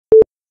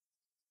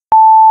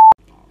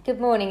Good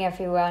morning,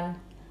 everyone.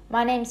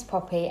 My name's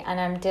Poppy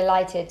and I'm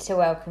delighted to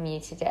welcome you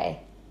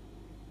today.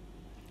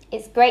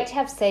 It's great to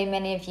have so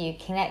many of you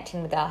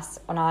connecting with us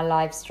on our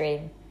live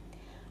stream.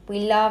 We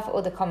love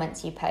all the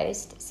comments you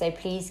post, so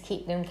please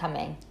keep them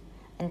coming.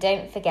 And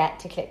don't forget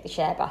to click the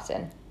share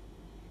button.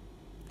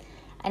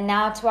 And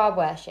now to our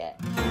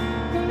worship.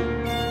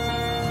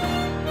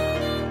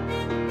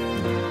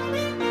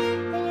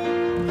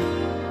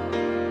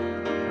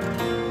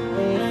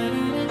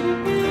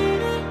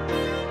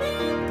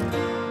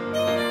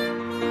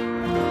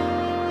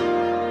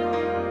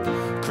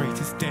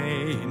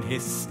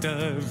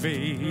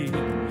 History.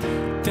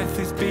 Death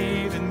is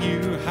beaten,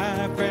 you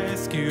have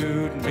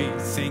rescued me.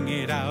 Sing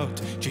it out,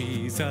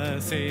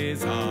 Jesus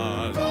is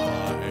alive.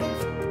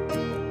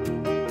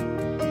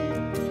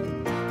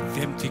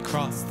 The empty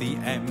cross, the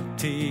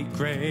empty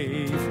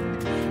grave,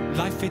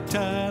 life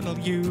eternal,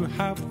 you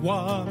have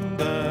won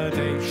the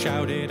day.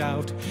 Shout it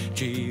out,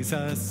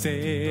 Jesus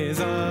is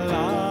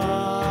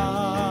alive.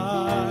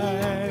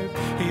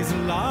 He's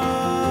alive.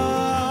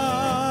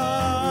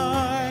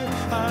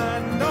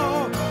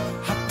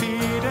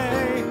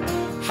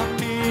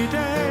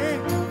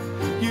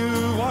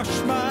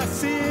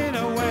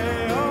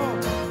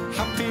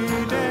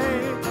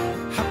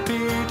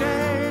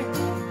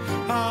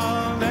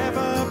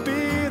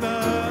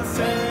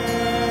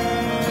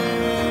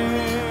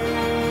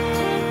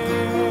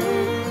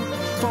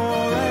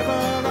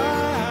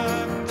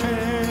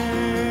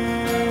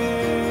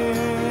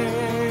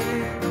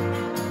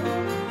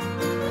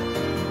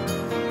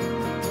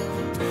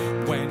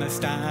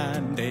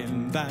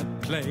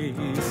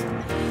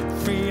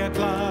 Free at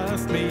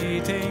last,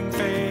 meeting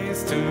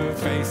face to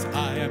face.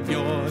 I am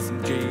yours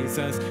and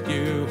Jesus,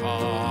 you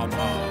are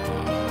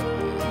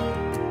mine.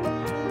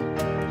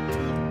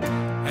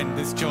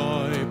 Endless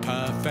joy,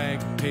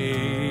 perfect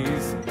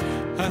peace.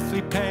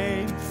 Earthly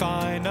pain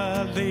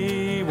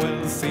finally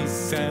will cease.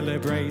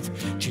 Celebrate,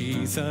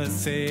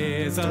 Jesus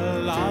is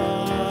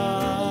alive.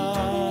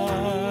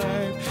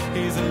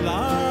 He's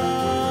alive.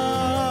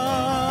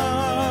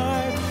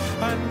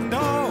 And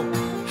oh,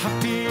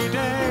 happy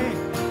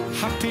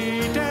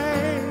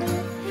day,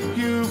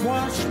 you've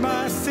washed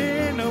my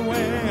sin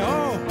away.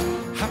 Oh,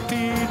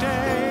 happy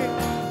day,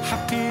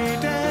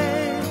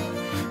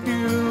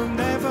 you'll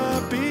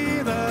never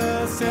be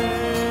the same.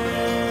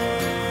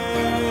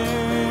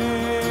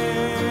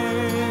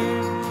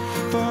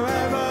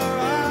 Forever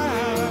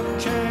I'm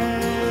changed.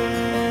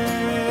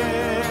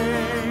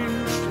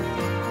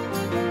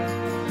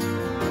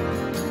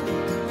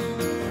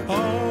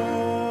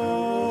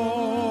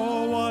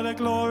 Oh, what a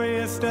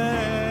glorious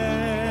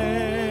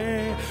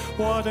day.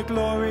 What a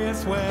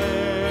glorious way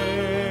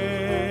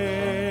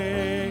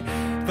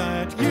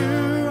that you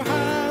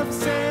have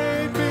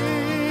saved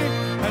me.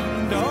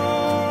 And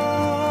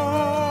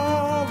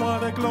oh,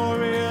 what a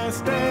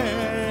glorious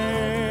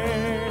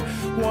day.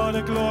 What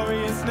a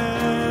glorious name.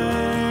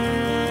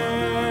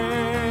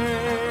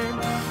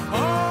 Oh,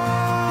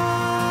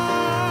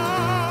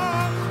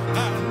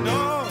 and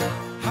oh,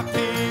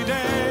 happy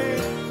day,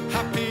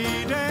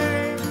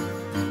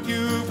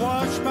 you've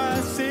washed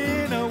my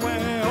sin away.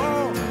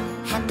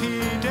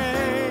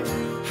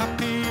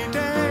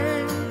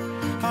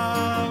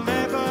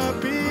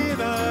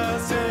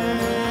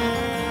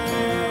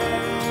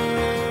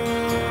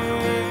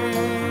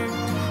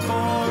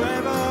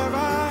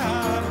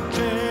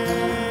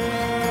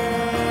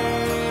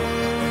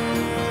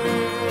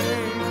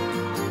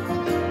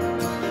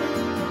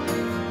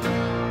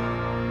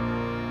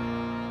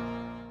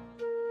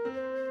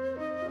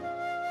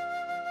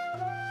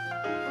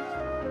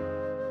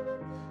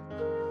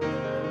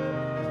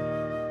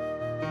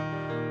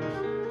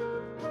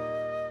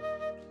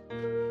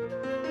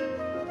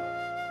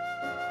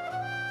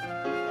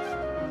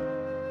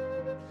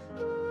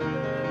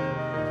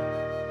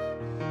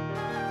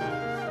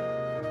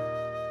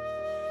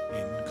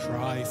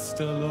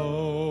 Christ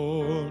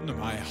alone,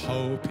 my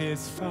hope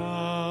is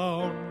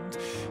found.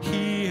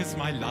 He is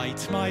my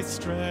light, my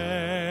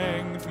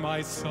strength,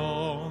 my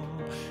song.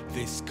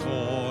 This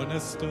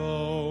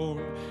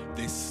cornerstone,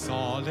 this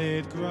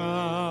solid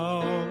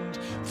ground,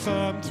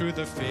 firm through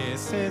the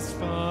fiercest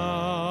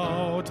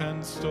fount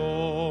and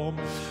storm.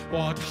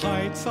 What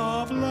heights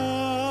of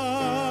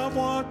love,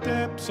 what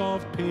depths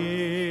of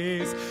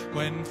peace,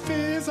 when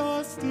fears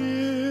are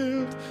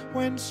stilled,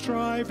 when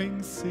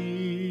striving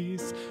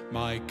cease.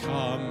 My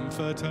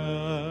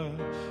comforter,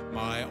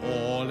 my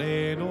all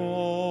in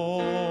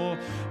all,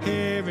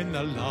 here in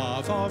the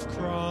love of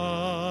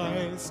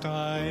Christ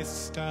I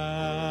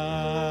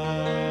stand.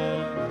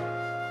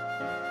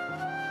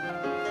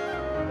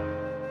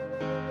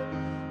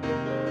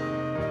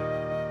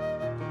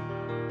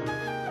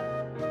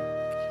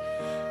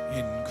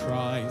 In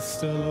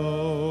Christ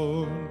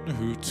alone,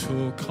 who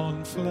took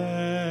on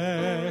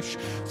flesh,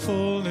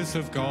 fullness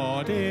of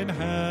God in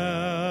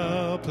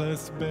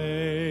helpless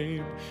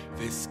babe,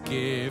 this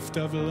gift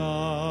of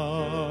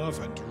love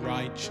and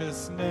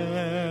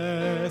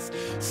righteousness,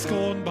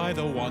 scorned by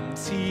the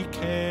ones he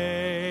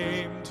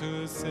came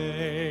to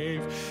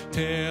save,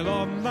 till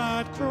on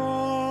that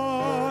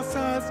cross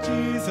as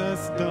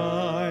Jesus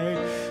died,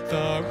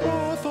 the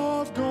wrath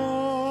of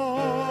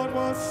God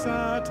was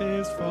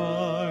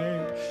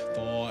satisfied.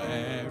 For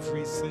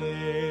every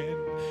sin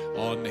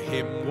on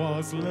him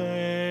was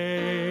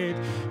laid.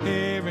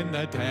 Here in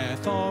the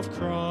death of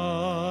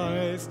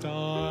Christ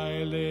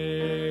I live.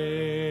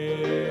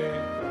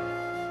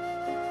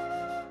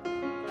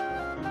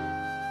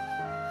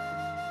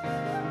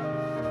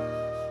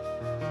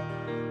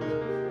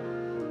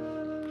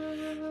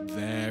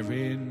 There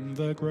in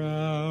the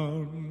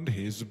ground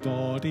his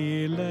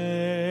body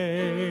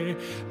lay,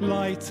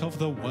 light of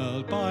the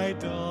world by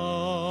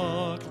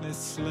darkness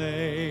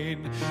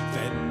slain,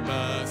 then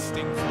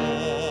bursting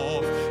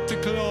forth to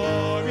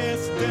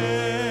glorious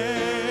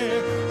day,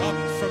 up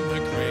from the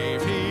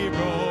grave he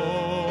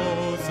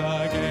rose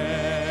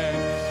again.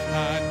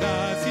 And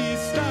as he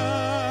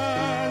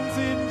stands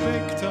in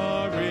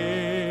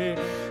victory,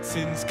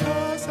 sin's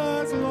curse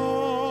has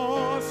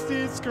lost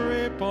its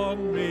grip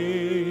on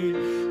me,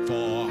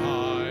 for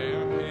I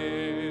am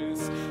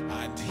his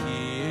and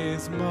he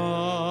is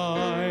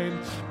mine,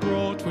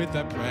 brought with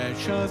the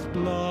precious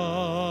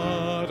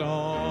blood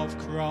of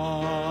Christ.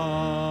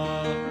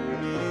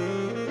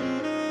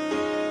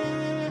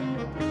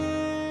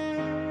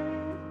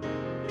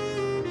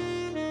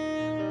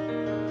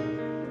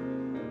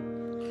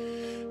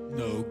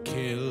 No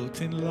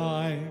guilt in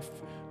life,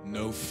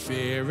 no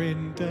fear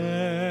in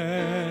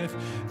death.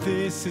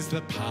 This is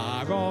the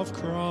power of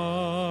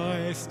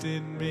Christ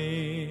in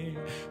me.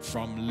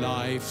 From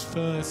life's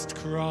first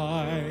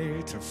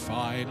cry to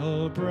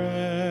final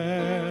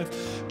breath,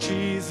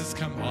 Jesus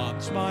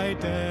commands my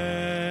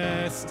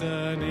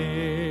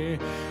destiny.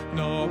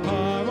 No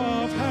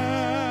power of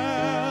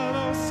hell,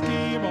 no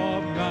scheme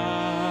of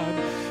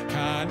man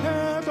can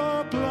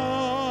ever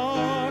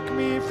block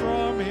me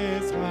from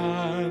his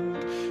hand,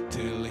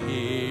 till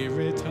he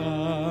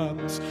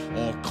returns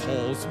or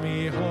calls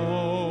me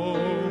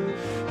home.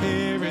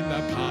 Here in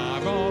the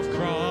power of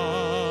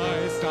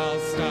Christ I'll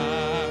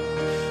stand.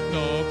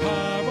 No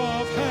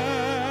power of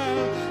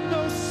hell,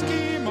 no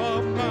scheme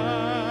of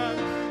man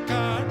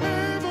can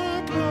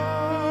ever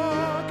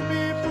block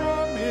me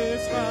from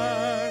his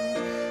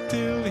hand,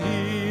 till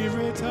he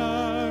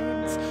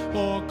returns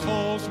or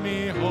calls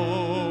me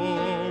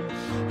home.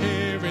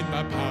 Here in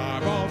the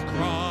power of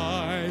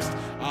Christ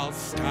I'll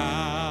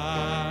stand.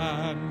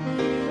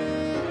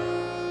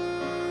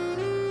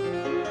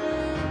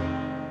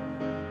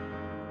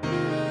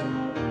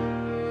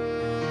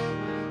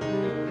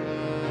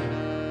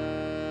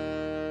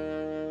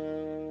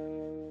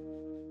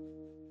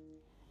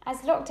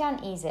 As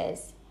lockdown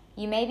eases,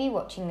 you may be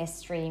watching this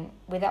stream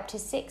with up to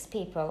 6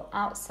 people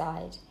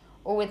outside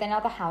or with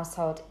another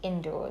household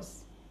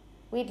indoors.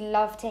 We'd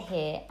love to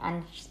hear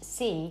and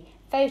see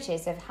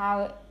photos of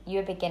how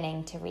you're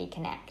beginning to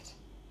reconnect.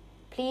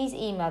 Please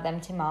email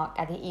them to Mark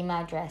at the email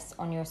address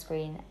on your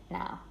screen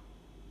now.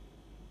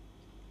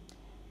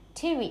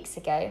 2 weeks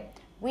ago,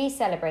 we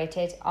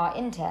celebrated our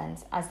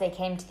interns as they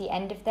came to the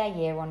end of their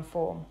year on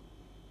Form.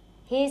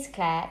 Here's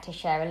Claire to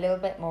share a little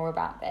bit more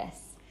about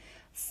this.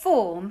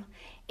 Form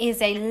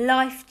is a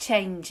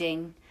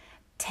life-changing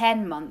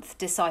 10-month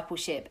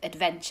discipleship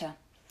adventure.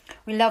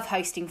 We love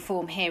hosting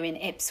Form here in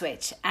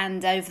Ipswich,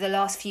 and over the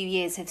last few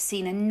years have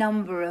seen a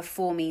number of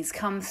Formies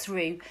come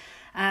through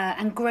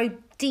and grow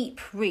deep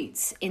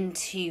roots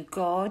into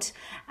God,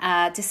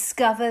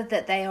 discover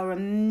that they are a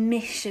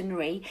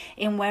missionary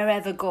in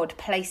wherever God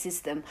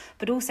places them,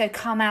 but also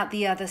come out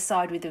the other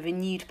side with a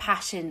renewed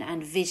passion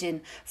and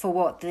vision for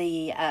what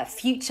the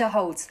future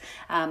holds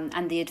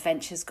and the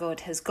adventures God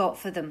has got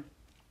for them.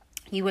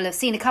 You will have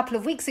seen a couple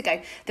of weeks ago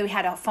that we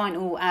had our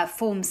final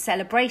Form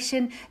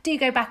celebration. Do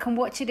go back and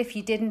watch it if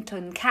you didn't,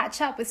 and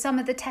catch up with some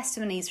of the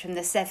testimonies from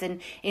the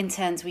 7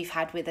 interns we've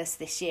had with us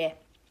this year.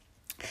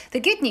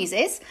 The good news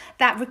is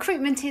that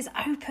recruitment is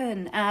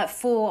open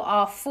for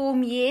our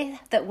Form year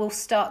that will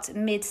start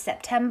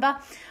mid-September.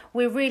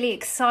 We're really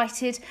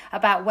excited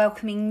about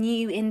welcoming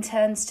new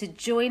interns to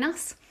join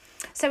us.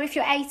 So if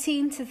you're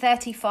 18 to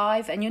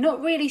 35 and you're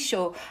not really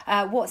sure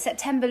what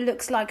September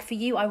looks like for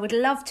you, I would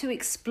love to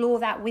explore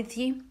that with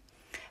you.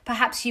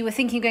 Perhaps you were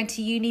thinking of going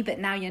to uni, but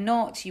now you're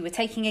not. You were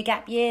taking a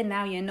gap year,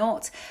 now you're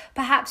not.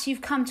 Perhaps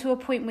you've come to a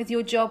point with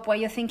your job where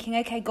you're thinking,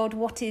 okay, God,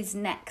 what is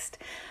next?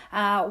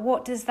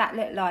 What does that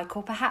look like?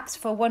 Or perhaps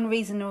for one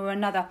reason or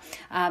another,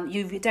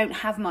 you don't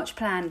have much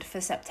planned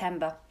for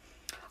September.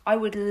 I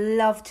would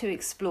love to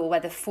explore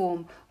whether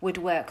Form would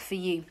work for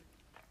you.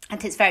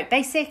 And it's very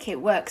basic.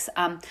 It works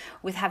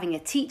with having a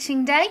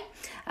teaching day,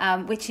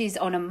 which is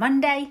on a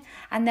Monday,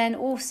 and then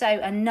also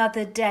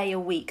another day a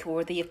week,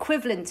 or the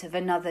equivalent of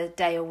another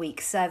day a week,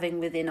 serving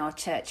within our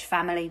church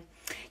family.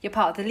 You're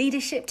part of the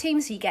leadership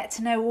team, so you get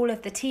to know all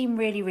of the team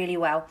really, really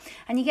well.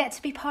 And you get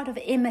to be part of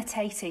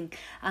imitating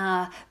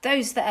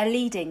those that are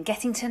leading,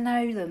 getting to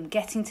know them,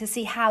 getting to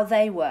see how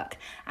they work,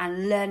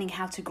 and learning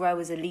how to grow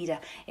as a leader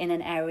in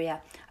an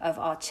area of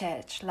our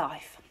church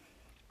life.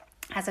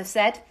 As I've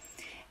said,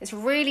 it's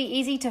really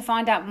easy to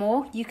find out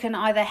more. You can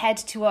either head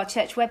to our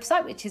church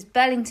website, which is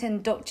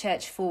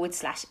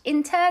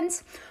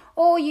burlington.church/interns,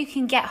 or you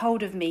can get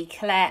hold of me,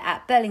 Claire,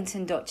 at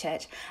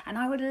burlington.church, and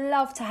I would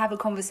love to have a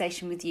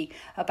conversation with you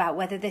about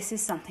whether this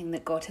is something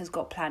that God has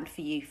got planned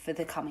for you for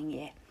the coming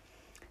year.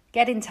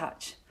 Get in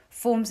touch.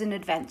 Form's an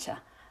adventure,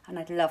 and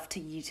I'd love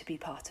you to be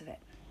part of it.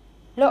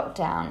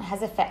 Lockdown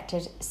has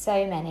affected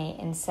so many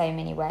in so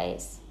many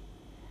ways.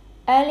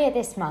 Earlier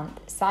this month,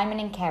 Simon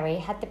and Kerry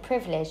had the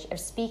privilege of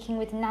speaking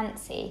with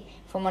Nancy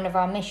from one of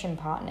our mission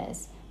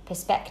partners,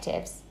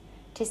 Perspectives,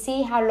 to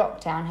see how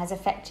lockdown has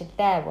affected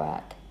their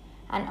work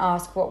and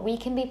ask what we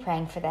can be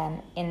praying for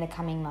them in the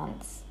coming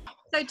months.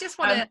 So just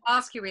want to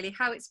ask you really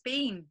how it's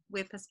been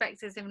with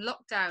Perspectives in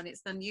lockdown.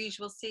 It's an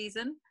unusual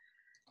season.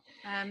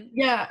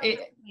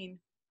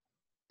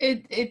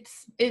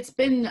 It's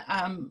been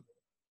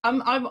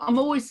I'm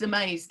always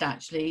amazed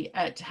actually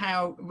at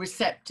how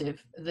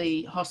receptive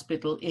the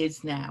hospital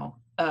is now,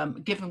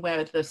 given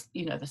where the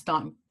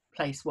starting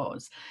place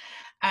was.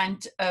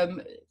 And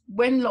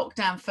when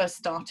lockdown first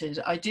started,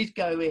 I did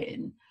go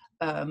in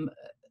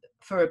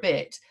for a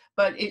bit,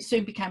 but it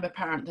soon became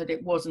apparent that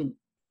it wasn't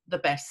the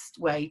best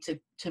way to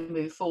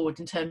move forward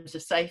in terms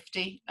of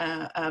safety,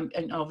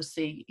 and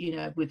obviously,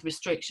 with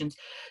restrictions.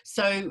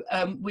 So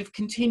we've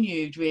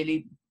continued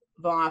really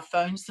via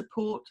phone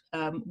support,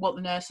 what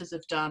the nurses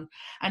have done.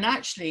 And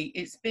actually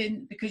it's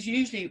been, because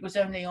usually it was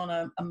only on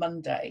a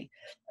Monday,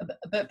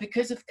 but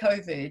because of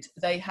COVID,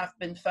 they have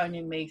been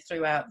phoning me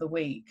throughout the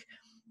week.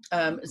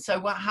 So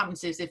what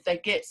happens is if they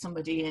get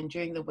somebody in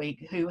during the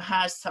week who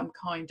has some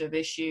kind of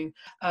issue,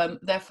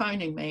 they're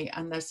phoning me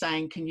and they're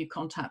saying, can you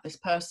contact this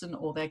person?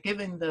 Or they're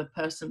giving the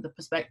person the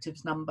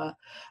Perspectives number,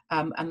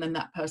 and then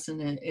that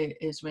person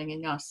is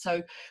ringing us.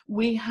 So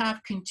we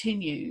have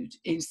continued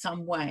in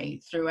some way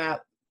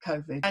throughout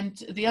COVID.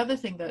 And the other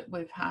thing that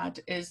we've had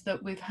is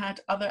that we've had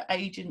other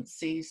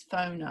agencies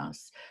phone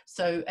us.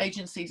 So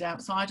agencies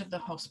outside of the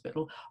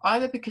hospital,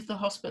 either because the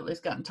hospital has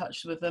got in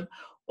touch with them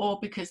or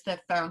because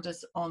they've found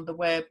us on the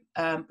web,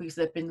 because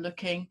they've been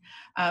looking.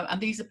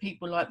 And these are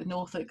people like the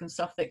Norfolk and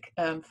Suffolk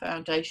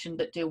Foundation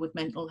that deal with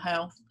mental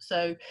health.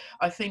 So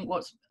I think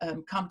what's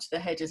come to the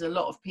head is a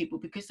lot of people,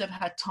 because they've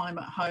had time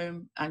at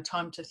home and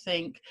time to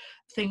think,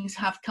 things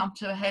have come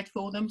to a head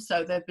for them.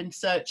 So they've been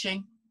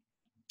searching.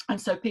 And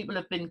so people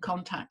have been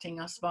contacting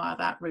us via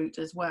that route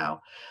as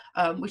well,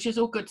 which is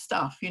all good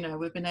stuff.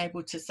 We've been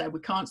able to say, we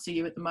can't see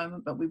you at the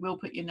moment, but we will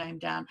put your name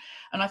down.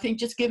 And I think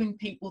just giving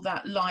people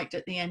that light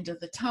at the end of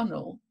the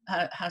tunnel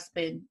has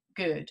been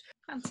good.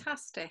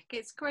 Fantastic.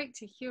 It's great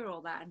to hear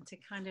all that and to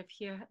kind of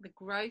hear the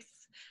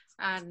growth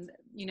and,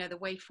 the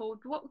way forward.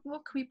 What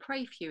can we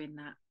pray for you in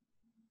that?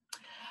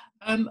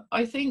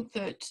 I think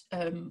that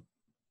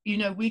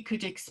we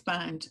could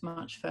expand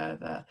much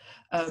further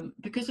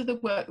because of the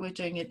work we're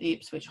doing at the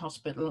Ipswich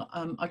Hospital.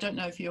 I don't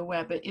know if you're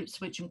aware, but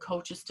Ipswich and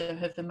Colchester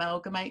have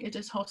amalgamated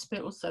as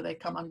hospitals, so they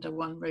come under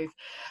one roof.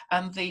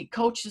 And the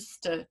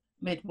Colchester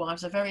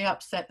midwives are very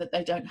upset that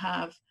they don't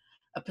have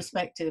a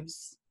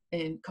Perspectives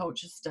in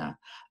Colchester.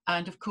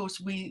 And of course,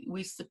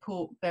 we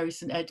support Bury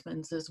St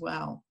Edmunds as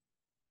well.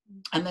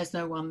 And there's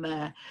no one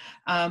there.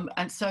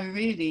 And so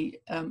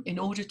really, in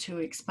order to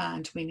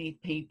expand, we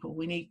need people.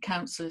 We need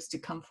counsellors to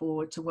come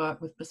forward to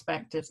work with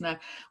Perspectives. Now,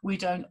 we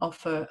don't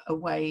offer a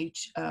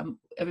wage.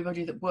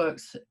 Everybody that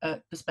works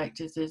at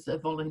Perspectives is a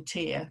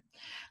volunteer,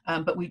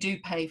 but we do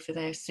pay for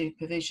their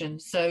supervision.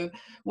 So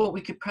what we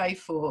could pray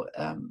for,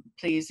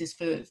 please, is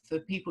for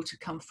people to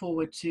come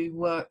forward to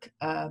work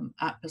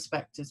at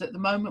Perspectives. At the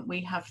moment,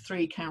 we have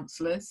 3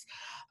 counsellors,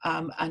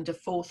 and a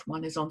 4th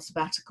one is on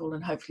sabbatical,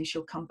 and hopefully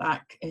she'll come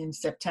back in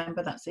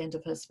September. That's the end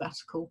of her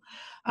sabbatical.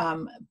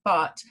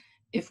 But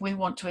if we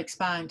want to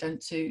expand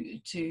and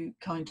to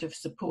kind of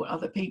support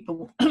other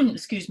people,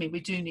 excuse me, we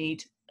do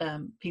need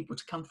people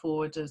to come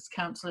forward as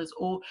counsellors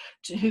or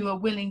who are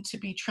willing to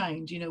be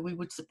trained. We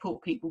would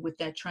support people with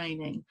their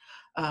training.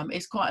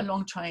 It's quite a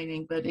long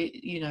training, but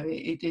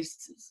it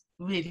is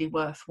really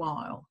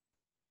worthwhile.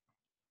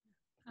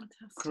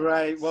 Fantastic.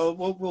 Great. Well,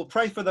 we'll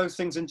pray for those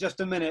things in just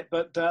a minute,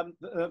 but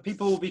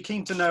people will be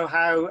keen to know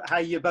how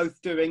you're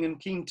both doing and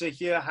keen to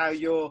hear how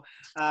you're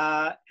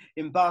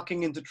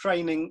embarking into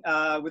training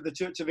with the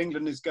Church of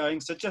England is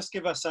going. So just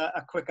give us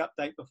a quick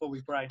update before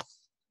we pray.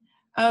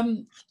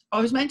 I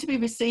was meant to be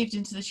received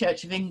into the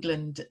Church of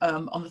England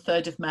on the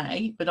 3rd of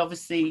May, but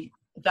obviously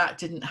that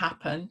didn't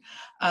happen.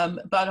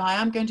 But I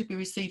am going to be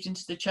received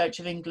into the Church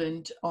of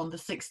England on the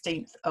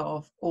 16th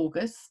of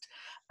August.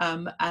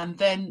 And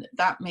then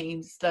that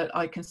means that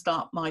I can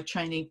start my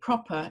training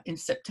proper in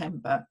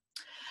September.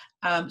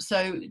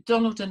 So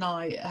Donald and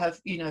I have,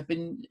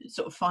 been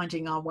sort of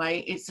finding our way.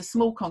 It's a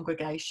small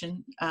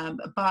congregation,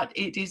 but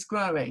it is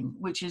growing,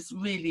 which is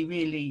really,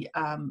 really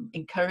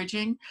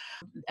encouraging.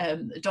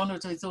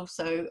 Donald has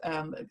also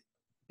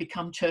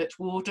become church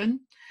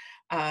warden.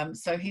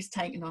 So he's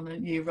taken on a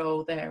new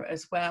role there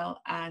as well.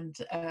 And,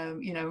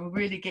 we're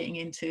really getting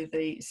into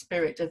the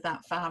spirit of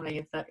that family,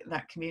 of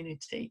that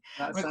community.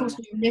 And of course,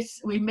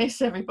 we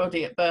miss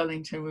everybody at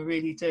Burlington, we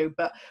really do.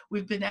 But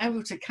we've been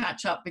able to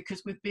catch up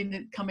because we've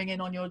been coming in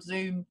on your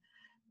Zoom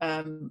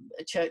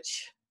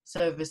church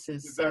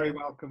services. You're very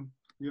welcome.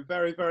 You're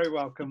very, very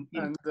welcome,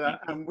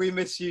 and we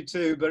miss you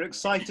too. But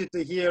excited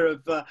to hear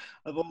of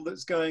all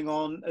that's going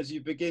on as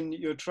you begin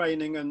your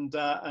training, and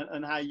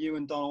how you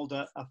and Donald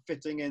are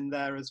fitting in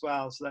there as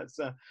well. So that's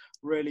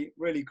really,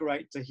 really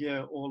great to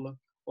hear all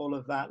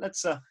of that.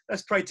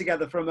 Let's pray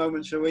together for a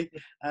moment, shall we?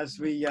 As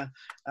we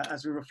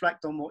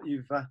reflect on what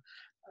you've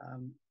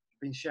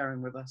been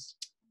sharing with us.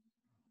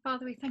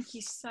 Father, we thank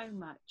you so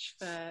much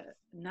for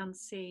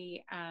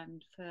Nancy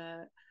and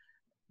for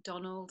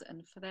Donald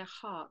and for their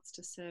hearts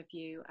to serve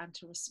you and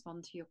to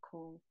respond to your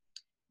call.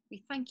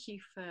 We thank you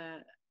for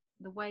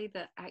the way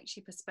that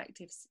actually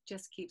Perspectives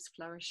just keeps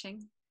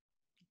flourishing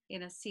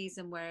in a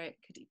season where it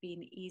could have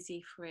been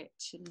easy for it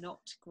to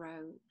not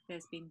grow.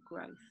 There's been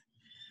growth.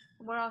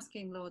 We're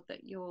asking, Lord,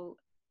 that you'll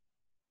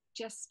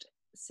just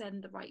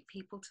send the right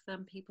people to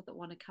them, people that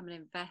want to come and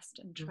invest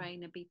and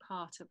train and be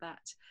part of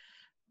that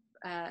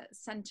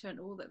centre and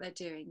all that they're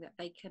doing, that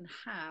they can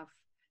have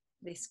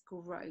this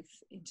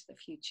growth into the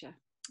future.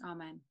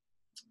 Amen.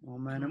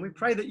 Amen. And we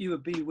pray that you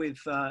would be with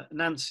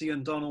Nancy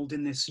and Donald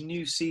in this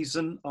new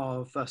season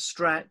of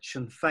stretch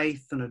and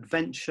faith and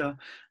adventure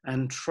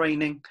and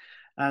training,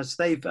 as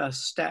they've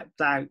stepped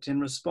out in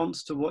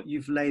response to what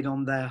you've laid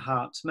on their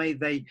hearts. May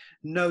they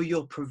know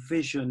your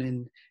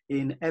provision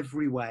in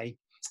every way.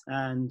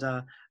 And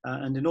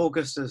in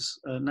August, as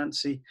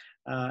Nancy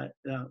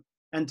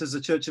enters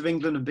the Church of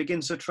England and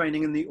begins her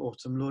training in the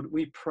autumn, Lord,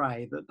 we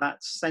pray that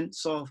that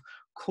sense of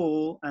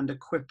call and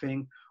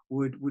equipping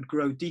would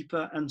grow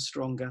deeper and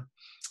stronger.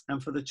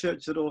 And for the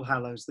church at All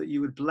Hallows, that you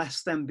would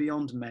bless them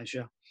beyond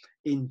measure.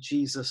 In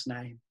Jesus'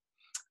 name.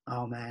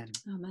 Amen.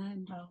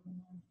 Amen.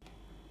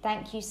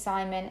 Thank you,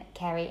 Simon,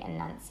 Kerry and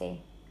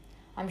Nancy.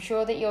 I'm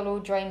sure that you'll all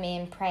join me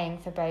in praying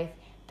for both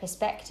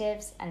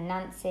Perspectives and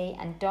Nancy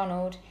and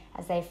Donald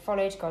as they've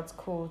followed God's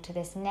call to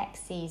this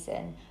next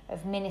season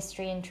of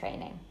ministry and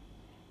training.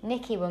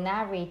 Nikki will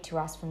now read to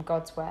us from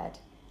God's Word,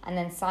 and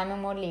then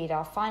Simon will lead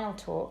our final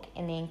talk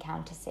in the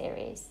Encounter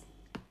series.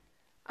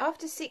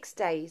 After 6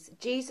 days,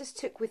 Jesus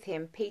took with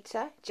him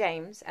Peter,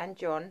 James, and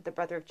John, the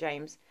brother of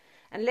James,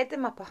 and led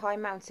them up a high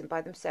mountain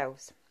by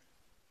themselves.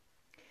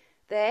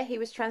 There he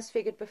was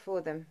transfigured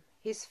before them.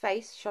 His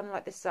face shone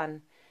like the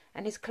sun,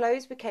 and his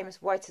clothes became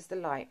as white as the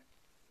light.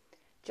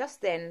 Just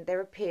then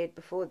there appeared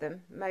before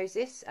them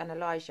Moses and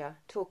Elijah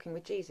talking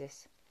with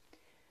Jesus.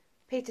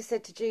 Peter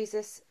said to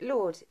Jesus,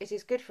 "Lord, it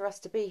is good for us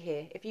to be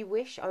here. If you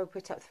wish, I will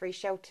put up 3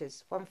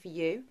 shelters, one for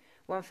you,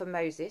 one for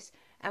Moses,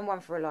 and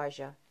one for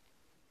Elijah."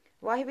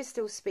 While he was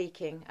still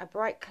speaking, a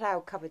bright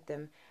cloud covered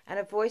them, and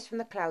a voice from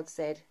the cloud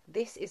said,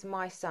 "This is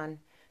my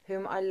son,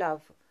 whom I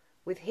love.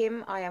 With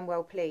him I am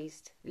well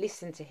pleased.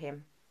 Listen to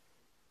him."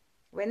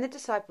 When the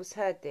disciples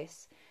heard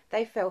this,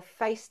 they fell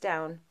face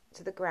down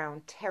to the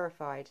ground,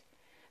 terrified.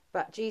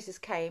 But Jesus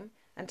came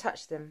and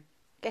touched them.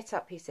 "Get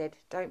up," he said.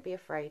 "Don't be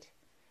afraid."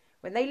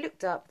 When they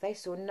looked up, they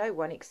saw no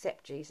one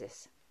except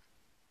Jesus.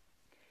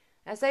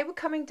 As they were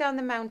coming down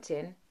the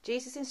mountain,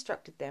 Jesus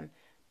instructed them,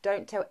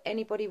 "Don't tell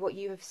anybody what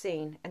you have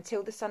seen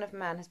until the Son of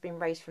Man has been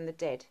raised from the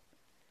dead."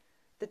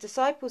 The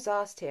disciples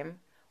asked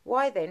him,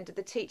 "Why then do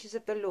the teachers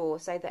of the law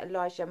say that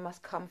Elijah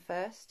must come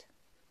first?"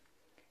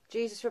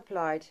 Jesus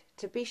replied,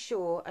 "To be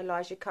sure,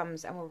 Elijah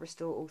comes and will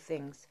restore all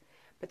things.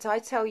 But I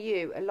tell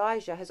you,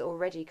 Elijah has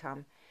already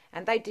come,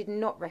 and they did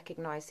not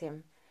recognize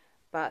him,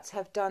 but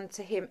have done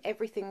to him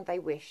everything they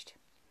wished.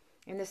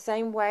 In the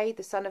same way,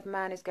 the Son of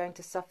Man is going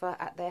to suffer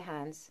at their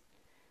hands."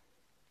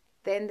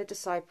 Then the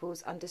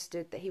disciples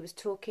understood that he was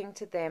talking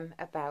to them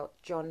about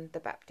John the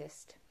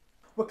Baptist.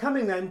 We're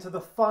coming then to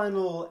the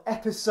final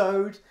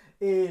episode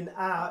in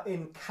our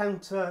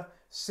Encounter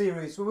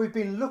series, where we've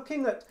been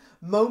looking at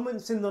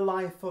moments in the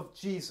life of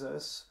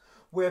Jesus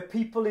where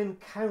people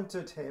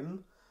encountered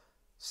him,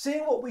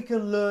 seeing what we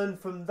can learn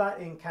from that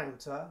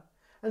encounter,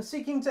 and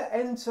seeking to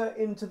enter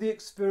into the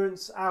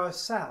experience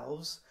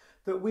ourselves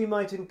that we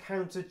might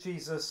encounter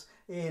Jesus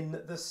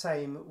in the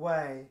same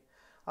way.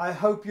 I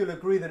hope you'll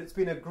agree that it's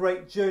been a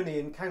great journey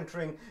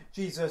encountering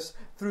Jesus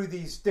through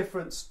these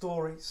different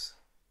stories.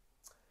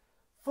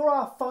 For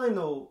our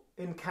final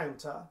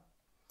encounter,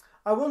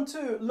 I want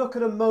to look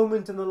at a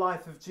moment in the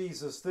life of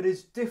Jesus that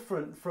is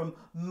different from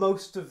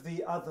most of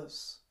the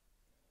others.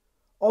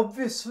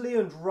 Obviously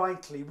and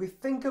rightly, we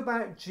think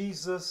about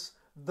Jesus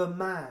the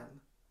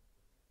man.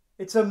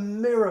 It's a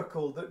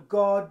miracle that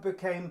God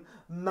became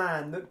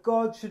man, that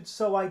God should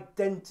so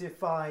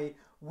identify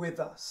with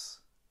us.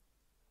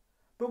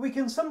 But we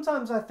can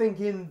sometimes, I think,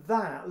 in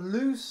that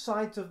lose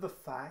sight of the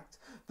fact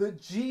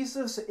that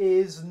Jesus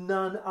is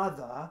none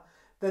other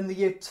than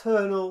the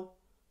eternal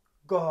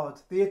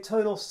God, the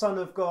eternal Son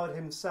of God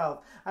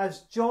himself.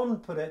 As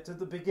John put it at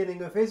the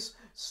beginning of his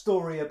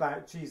story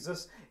about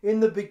Jesus, in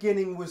the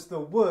beginning was the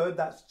Word,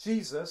 that's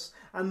Jesus,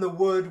 and the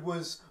Word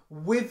was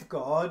with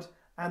God,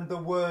 and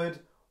the Word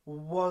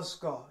was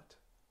God.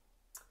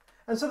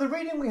 And so the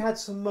reading we had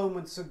some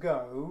moments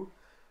ago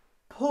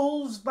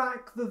pulls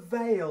back the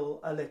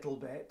veil a little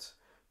bit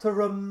to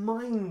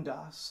remind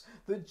us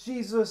that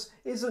Jesus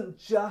isn't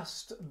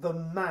just the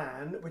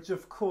man, which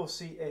of course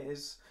he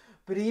is,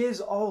 but he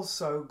is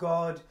also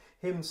God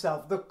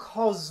himself, the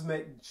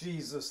cosmic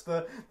Jesus,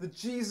 the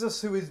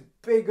Jesus who is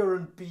bigger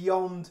and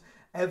beyond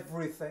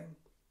everything.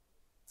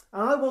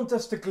 And I want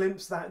us to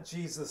glimpse that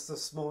Jesus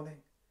this morning,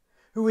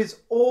 who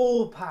is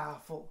all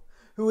powerful,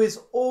 who is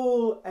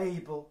all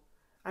able,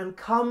 and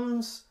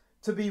comes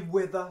to be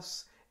with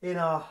us in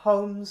our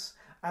homes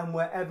and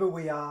wherever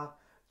we are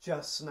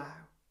just now.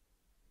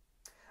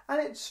 And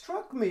it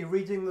struck me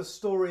reading the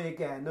story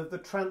again of the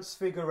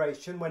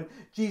Transfiguration, when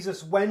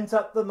Jesus went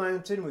up the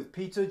mountain with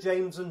Peter,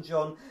 James and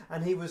John,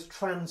 and he was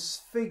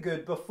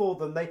transfigured before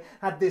them. They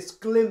had this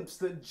glimpse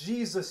that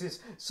Jesus is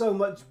so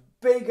much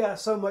bigger,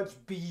 so much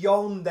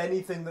beyond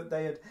anything that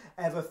they had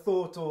ever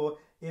thought or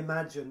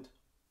imagined.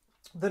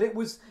 That it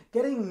was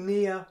getting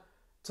near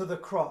to the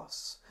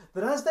cross.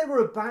 That as they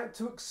were about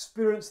to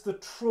experience the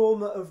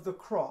trauma of the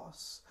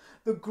cross,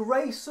 the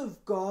grace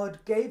of God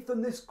gave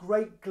them this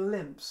great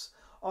glimpse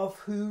of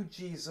who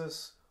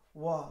Jesus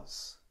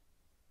was.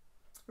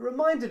 It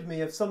reminded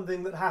me of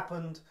something that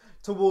happened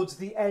towards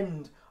the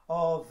end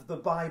of the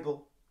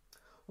Bible.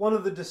 One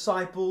of the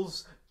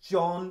disciples,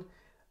 John,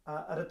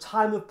 at a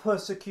time of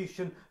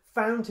persecution,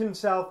 found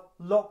himself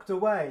locked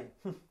away.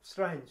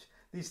 Strange.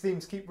 These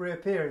themes keep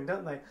reappearing,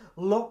 don't they?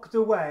 Locked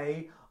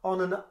away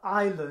on an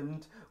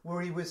island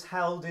where he was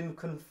held in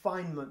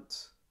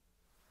confinement.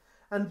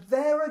 And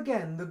there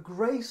again, the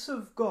grace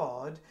of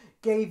God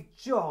gave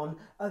John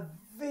a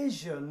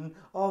vision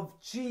of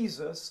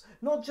Jesus,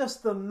 not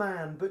just the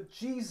man, but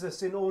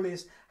Jesus in all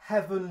his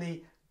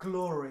heavenly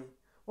glory.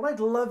 What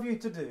I'd love you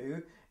to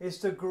do is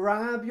to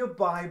grab your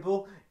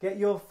Bible, get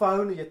your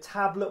phone or your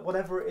tablet,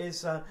 whatever it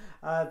is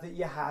that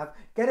you have,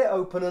 get it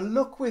open and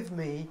look with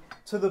me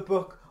to the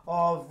book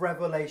of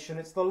Revelation.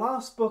 It's the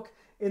last book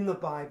in the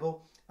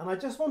Bible, and I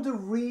just want to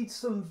read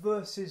some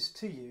verses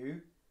to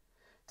you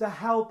to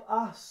help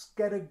us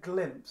get a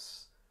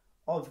glimpse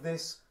of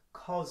this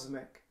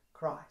cosmic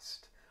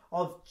Christ,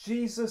 of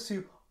Jesus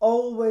who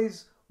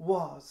always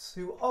was,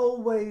 who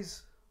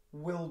always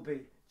will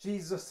be,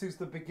 Jesus who's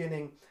the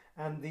beginning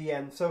and the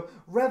end. So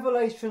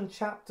Revelation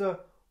chapter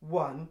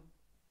 1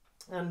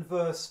 and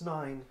verse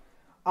 9.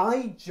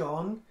 I,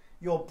 John,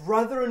 your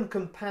brother and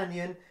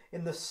companion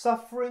in the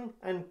suffering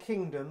and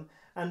kingdom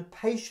and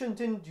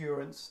patient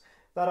endurance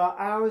that are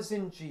ours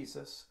in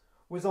Jesus,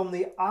 was on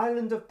the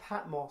island of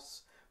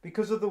Patmos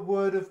because of the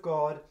word of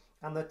God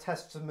and the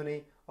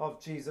testimony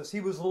of Jesus. He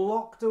was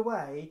locked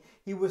away.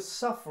 He was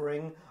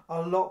suffering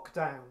a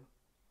lockdown.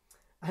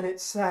 And it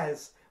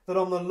says that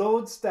on the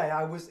Lord's day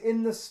I was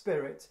in the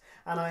Spirit,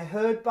 and I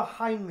heard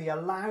behind me a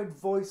loud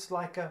voice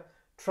like a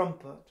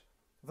trumpet.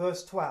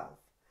 Verse 12.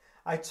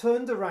 I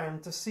turned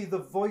around to see the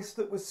voice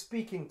that was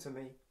speaking to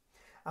me.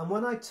 And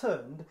when I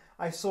turned,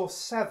 I saw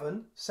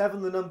seven,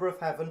 the number of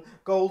heaven,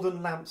 golden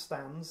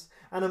lampstands.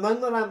 And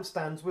among the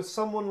lampstands was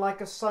someone like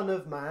a son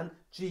of man,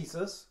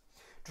 Jesus,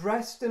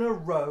 dressed in a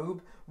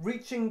robe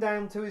reaching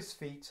down to his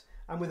feet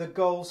and with a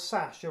gold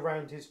sash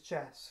around his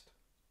chest.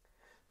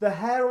 The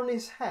hair on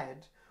his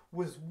head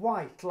was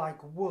white like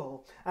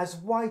wool, as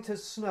white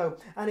as snow,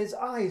 and his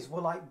eyes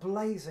were like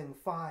blazing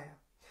fire.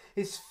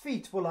 His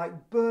feet were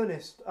like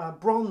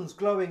bronze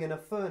glowing in a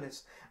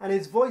furnace, and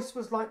his voice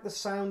was like the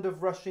sound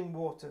of rushing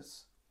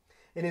waters.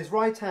 In his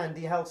right hand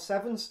he held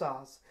 7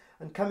 stars,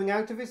 and coming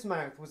out of his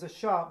mouth was a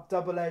sharp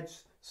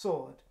double-edged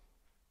sword.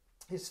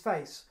 His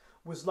face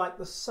was like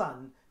the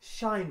sun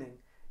shining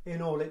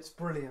in all its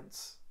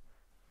brilliance.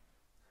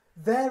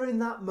 There in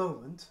that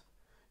moment,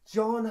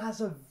 John has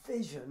a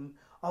vision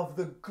of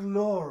the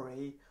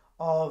glory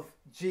of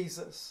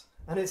Jesus.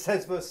 And it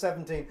says, verse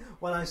 17,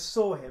 when I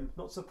saw him,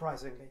 not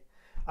surprisingly,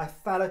 I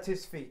fell at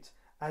his feet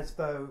as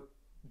though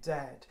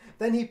dead.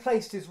 Then he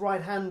placed his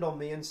right hand on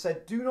me and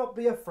said, do not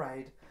be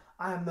afraid.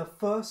 I am the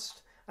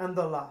first and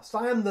the last.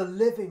 I am the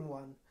living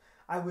one.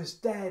 I was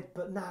dead,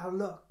 but now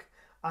look,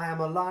 I am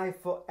alive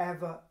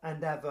forever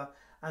and ever,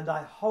 and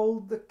I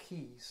hold the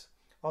keys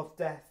of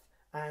death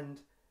and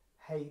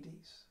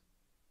Hades.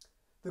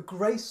 The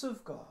grace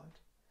of God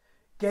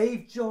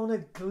gave John a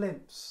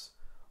glimpse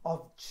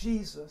of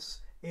Jesus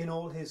in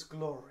all his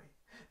glory.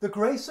 The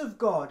grace of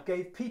God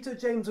gave Peter,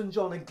 James and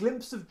John a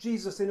glimpse of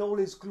Jesus in all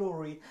his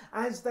glory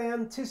as they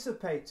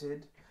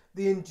anticipated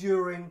the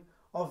enduring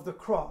of the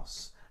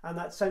cross and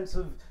that sense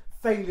of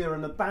failure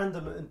and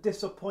abandonment and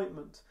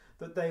disappointment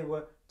that they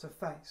were to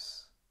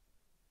face.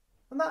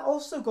 And that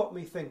also got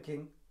me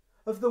thinking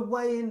of the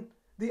way in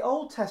the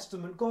Old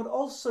Testament God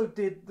also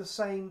did the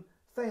same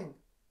thing.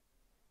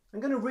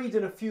 I'm going to read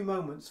in a few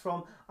moments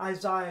from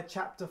Isaiah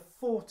chapter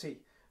 40.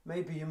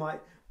 Maybe you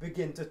might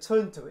begin to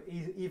turn to it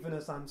even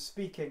as I'm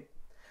speaking.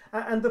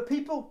 And the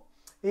people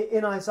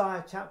in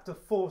Isaiah chapter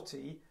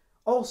 40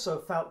 also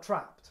felt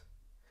trapped.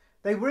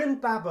 They were in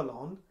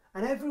Babylon,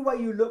 and everywhere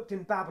you looked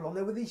in Babylon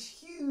there were these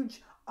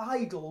huge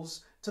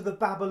idols to the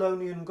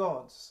Babylonian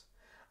gods.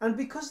 And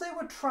because they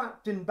were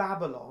trapped in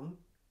Babylon,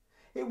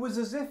 It was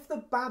as if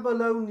the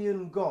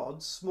Babylonian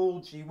gods, small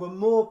g, were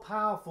more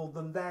powerful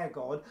than their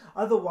God.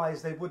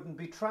 Otherwise they wouldn't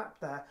be trapped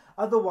there.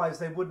 Otherwise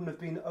they wouldn't have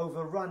been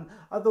overrun.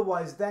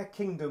 Otherwise their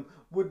kingdom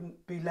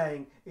wouldn't be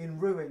laying in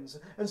ruins.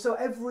 And so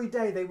every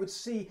day they would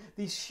see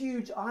these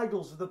huge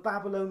idols of the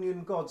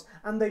Babylonian gods,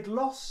 and they'd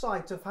lost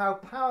sight of how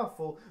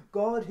powerful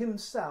God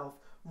himself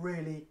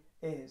really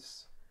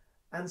is.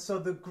 And so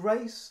the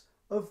grace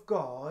of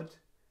God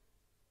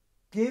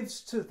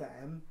gives to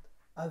them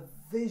a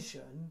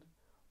vision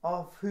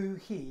of who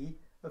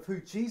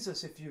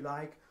Jesus, if you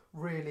like,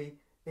 really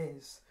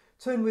is.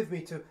 Turn with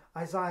me to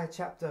Isaiah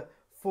chapter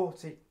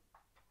 40,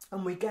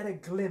 and we get a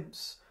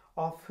glimpse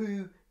of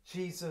who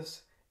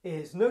Jesus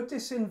is.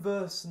 Notice in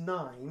verse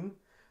 9,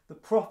 the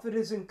prophet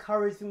is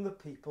encouraging the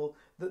people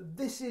that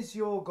this is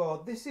your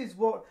God, this is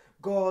what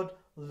God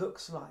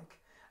looks like.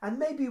 And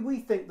maybe we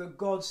think that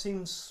God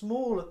seems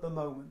small at the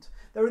moment.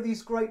 There are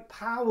these great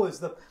powers,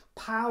 the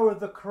power of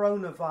the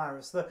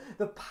coronavirus,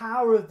 the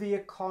power of the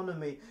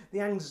economy, the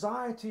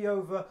anxiety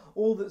over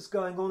all that's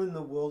going on in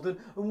the world. And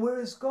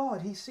whereas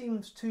God, he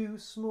seems too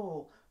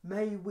small.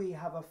 May we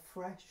have a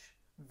fresh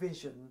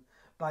vision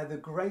by the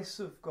grace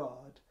of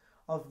God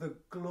of the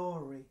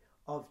glory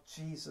of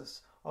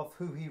Jesus, of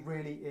who he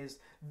really is.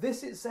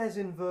 This, it says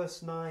in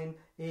verse 9,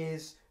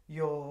 is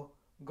your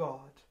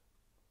God.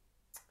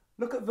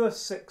 Look at verse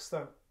 6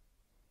 though.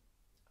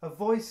 A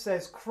voice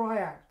says,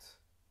 cry out.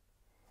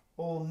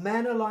 All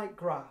men are like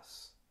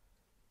grass.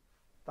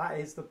 That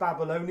is the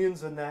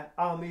Babylonians and their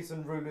armies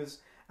and rulers,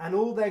 and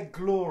all their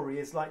glory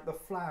is like the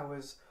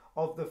flowers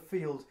of the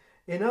field.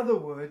 In other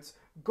words,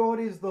 God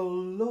is the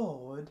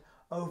Lord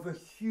over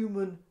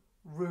human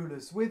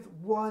rulers. With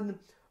one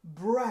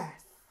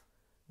breath,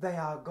 they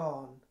are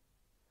gone.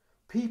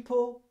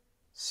 People,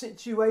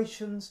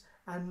 situations,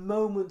 and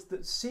moments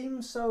that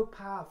seem so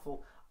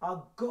powerful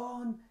are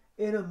gone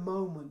in a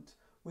moment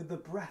with the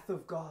breath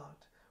of God,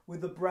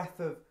 with the breath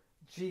of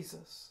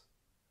Jesus.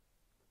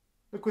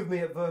 Look with me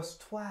at verse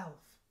 12.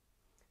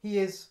 He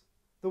is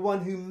the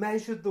one who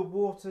measured the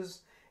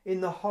waters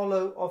in the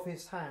hollow of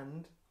his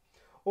hand,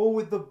 or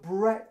with the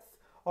breadth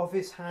of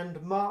his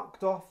hand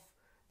marked off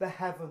the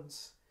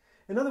heavens.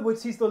 In other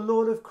words, he's the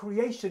Lord of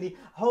creation. He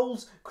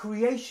holds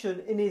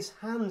creation in his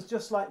hands,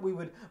 just like we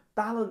would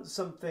balance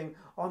something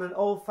on an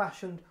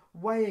old-fashioned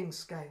weighing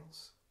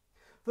scales.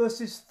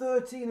 Verses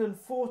 13 and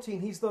 14,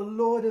 he's the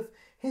Lord of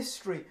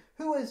history.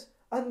 Who has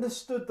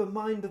understood the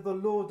mind of the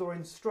Lord or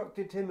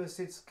instructed him as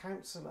his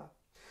counselor?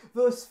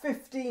 Verse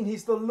 15,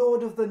 he's the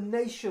Lord of the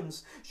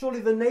nations.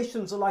 Surely the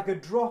nations are like a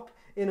drop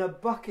in a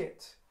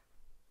bucket,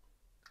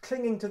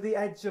 clinging to the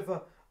edge of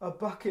a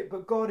bucket,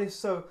 but God is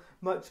so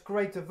much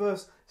greater.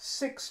 Verse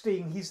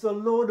 16, he's the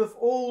Lord of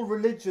all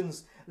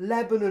religions.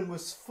 Lebanon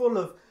was full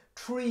of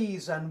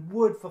trees and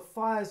wood for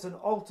fires and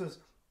altars,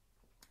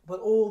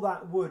 but all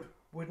that wood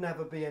would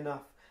never be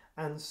enough,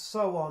 and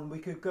so on. We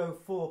could go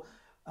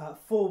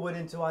forward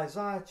into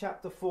Isaiah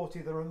chapter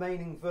 40, the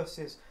remaining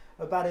verses,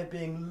 about it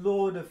being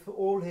Lord of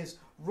all his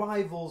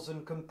rivals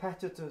and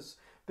competitors,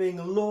 being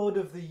Lord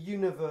of the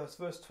universe,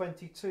 verse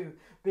 22,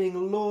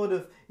 being Lord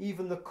of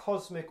even the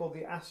cosmic or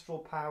the astral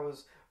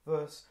powers,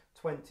 verse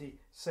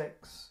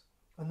 26.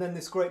 And then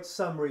this great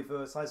summary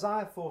verse,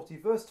 Isaiah 40,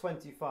 verse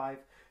 25,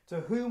 to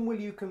whom will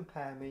you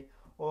compare me,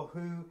 or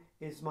who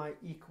is my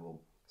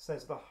equal,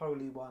 says the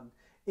Holy One.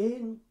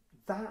 In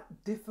that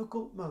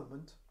difficult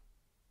moment,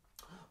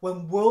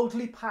 when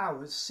worldly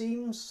powers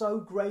seem so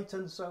great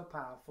and so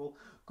powerful,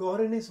 God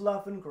in his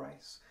love and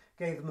grace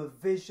gave them a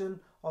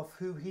vision of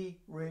who he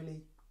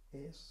really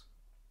is.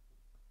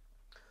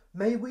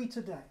 May we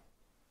today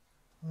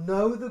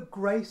know the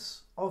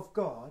grace of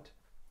God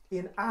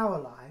in our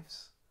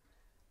lives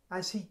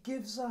as he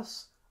gives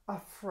us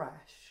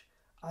afresh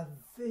a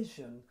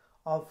vision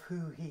of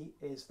who he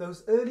is.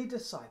 Those early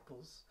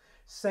disciples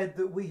said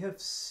that we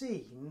have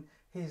seen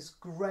his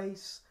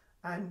grace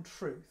and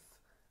truth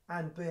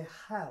and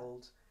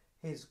beheld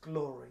his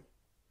glory.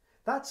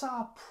 That's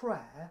our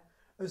prayer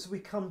as we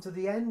come to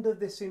the end of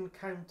this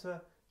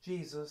Encounter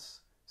Jesus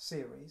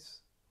series,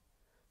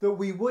 that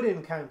we would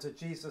encounter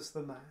Jesus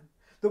the man,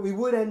 that we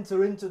would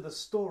enter into the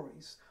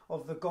stories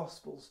of the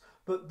Gospels,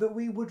 but that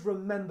we would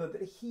remember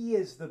that he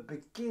is the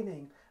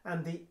beginning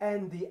and the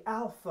end, the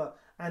Alpha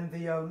and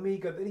the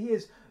Omega, that he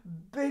is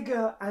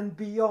bigger and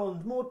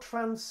beyond, more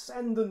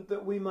transcendent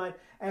than we might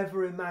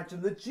ever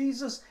imagine, that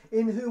Jesus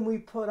in whom we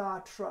put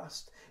our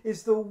trust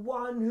is the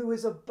one who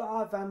is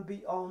above and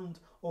beyond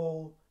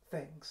all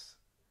things.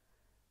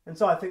 And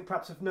so I think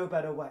perhaps of no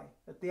better way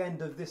at the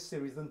end of this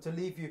series than to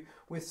leave you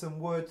with some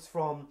words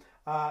from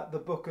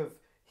the book of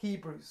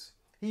Hebrews.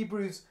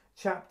 Hebrews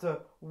chapter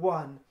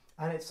 1,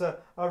 and it's a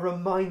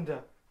reminder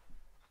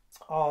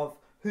of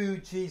who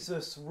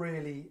Jesus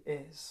really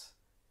is.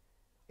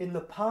 In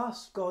the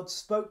past, God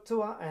spoke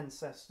to our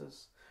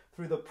ancestors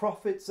through the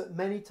prophets at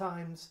many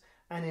times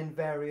and in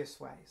various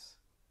ways.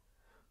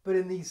 But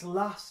in these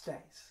last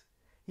days,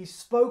 he's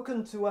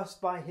spoken to us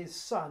by his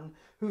Son,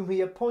 whom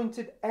he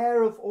appointed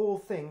heir of all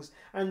things,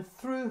 and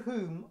through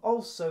whom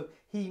also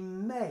he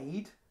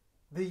made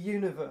the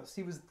universe.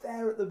 He was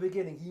there at the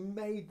beginning. He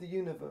made the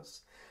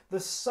universe. The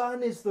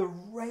Son is the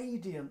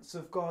radiance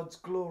of God's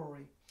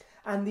glory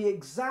and the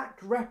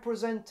exact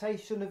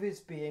representation of his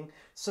being,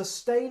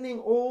 sustaining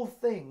all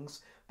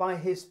things by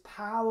his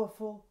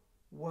powerful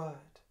word.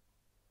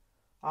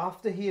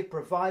 After he had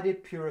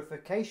provided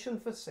purification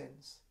for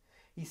sins,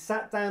 he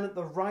sat down at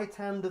the right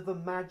hand of the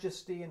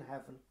Majesty in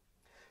heaven.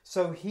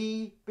 So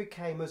he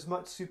became as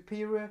much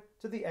superior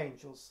to the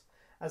angels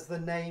as the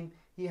name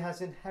he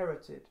has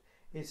inherited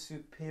is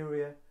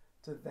superior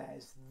to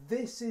theirs.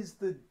 This is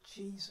the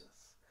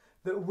Jesus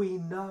that we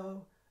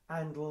know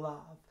and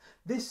love.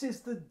 This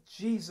is the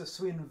Jesus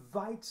who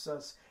invites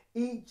us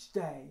each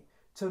day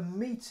to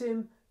meet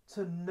him,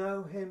 to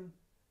know him,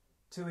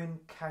 to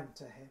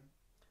encounter him.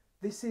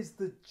 This is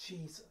the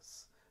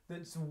Jesus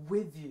that's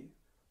with you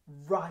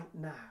right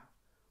now,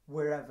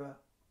 wherever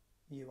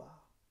you are.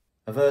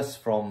 A verse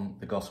from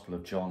the Gospel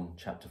of John,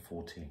 chapter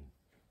 14.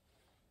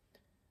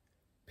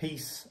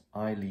 Peace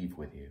I leave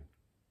with you,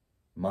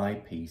 my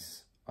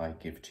peace I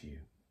give to you.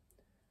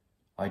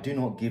 I do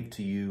not give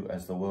to you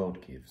as the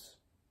world gives.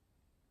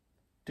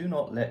 Do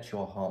not let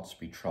your hearts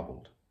be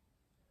troubled,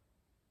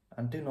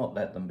 and do not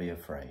let them be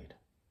afraid.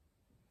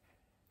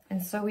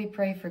 And so we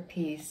pray for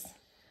peace.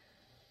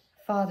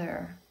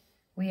 Father,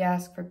 we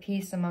ask for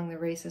peace among the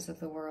races of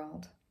the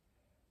world.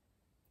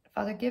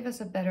 Father, give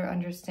us a better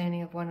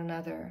understanding of one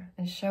another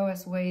and show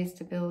us ways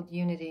to build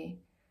unity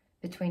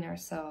between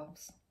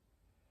ourselves.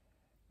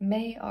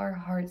 May our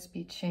hearts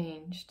be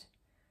changed.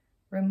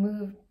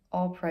 Remove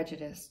all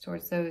prejudice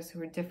towards those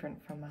who are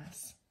different from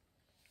us.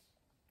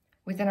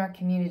 Within our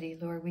community,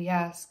 Lord, we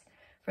ask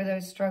for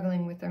those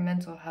struggling with their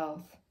mental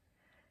health,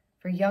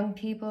 for young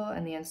people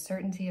and the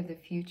uncertainty of the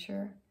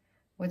future,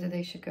 whether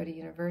they should go to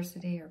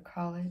university or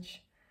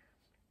college,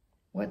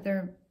 what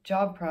their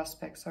job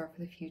prospects are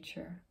for the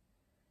future.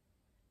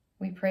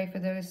 We pray for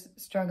those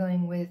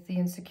struggling with the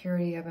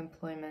insecurity of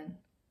employment.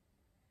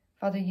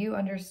 Father, you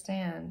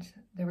understand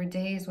there were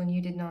days when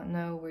you did not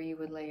know where you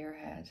would lay your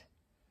head.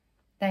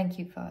 Thank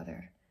you,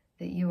 Father,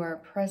 that you are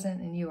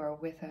present and you are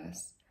with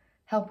us.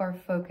 Help our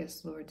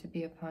focus, Lord, to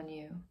be upon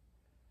you.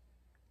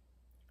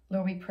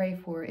 Lord, we pray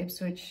for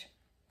Ipswich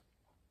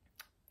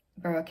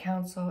Borough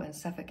Council and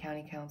Suffolk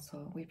County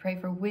Council. We pray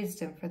for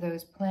wisdom for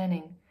those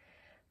planning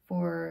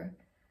for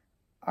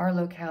our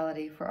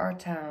locality, for our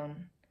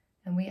town.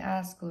 And we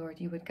ask, Lord,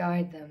 you would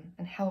guide them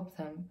and help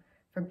them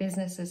for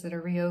businesses that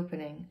are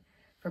reopening,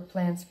 for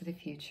plans for the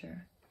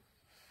future.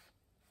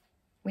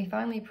 We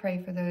finally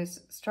pray for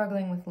those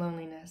struggling with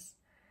loneliness,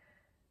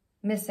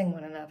 missing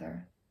one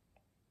another,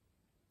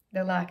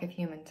 the lack of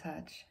human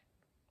touch.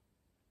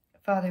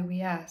 Father,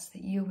 we ask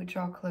that you would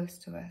draw close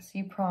to us.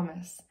 You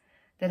promise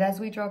that as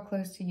we draw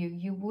close to you,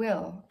 you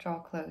will draw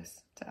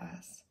close to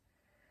us.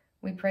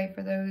 We pray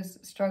for those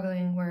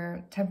struggling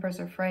where tempers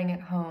are fraying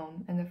at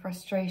home and the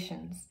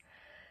frustrations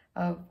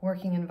of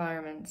working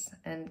environments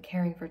and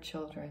caring for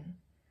children.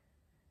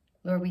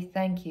 Lord, we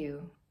thank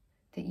you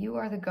that you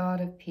are the God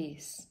of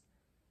peace.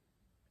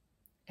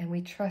 And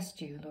we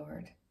trust you,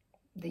 Lord,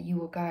 that you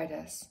will guide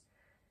us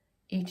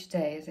each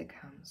day as it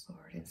comes,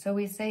 Lord. And so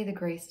we say the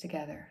grace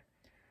together.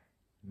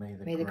 May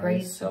the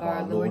grace of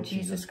our Lord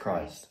Jesus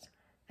Christ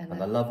and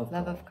the love of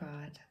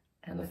God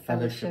and the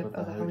fellowship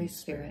of the Holy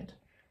Spirit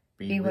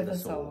be with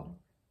us all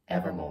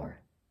evermore.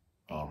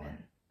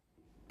 Amen.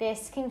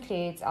 This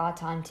concludes our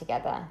time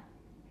together.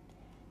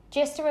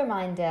 Just a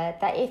reminder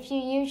that if you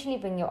usually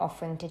bring your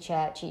offering to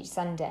church each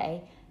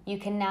Sunday, you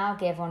can now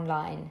give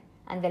online,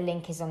 and the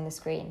link is on the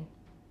screen.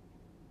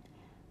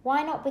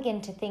 Why not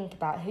begin to think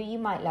about who you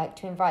might like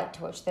to invite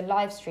to watch the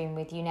live stream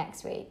with you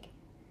next week?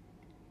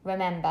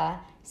 Remember,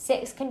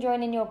 6 can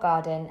join in your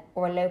garden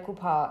or a local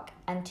park,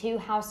 and 2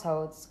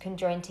 households can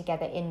join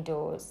together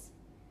indoors.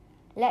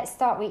 Let's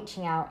start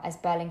reaching out as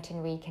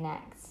Burlington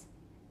reconnects.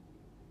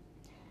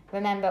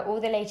 Remember, all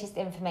the latest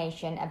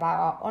information about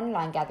our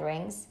online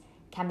gatherings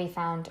can be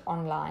found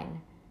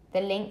online.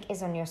 The link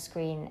is on your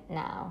screen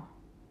now.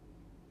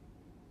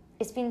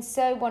 It's been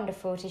so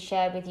wonderful to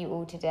share with you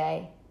all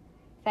today.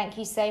 Thank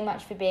you so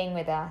much for being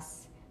with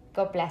us.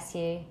 God bless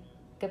you.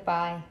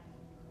 Goodbye.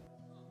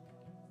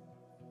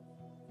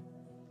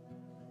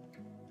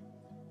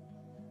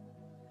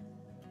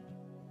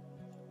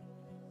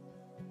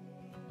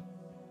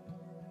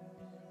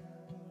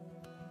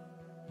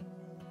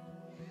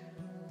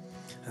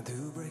 And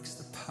who breaks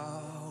the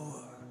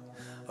power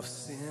of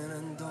sin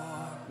and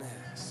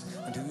darkness,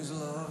 and whose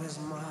love is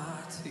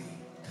mighty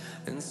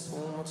and so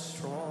much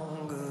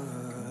stronger,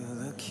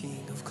 the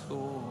King of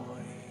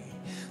glory,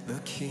 the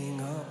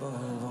King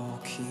above all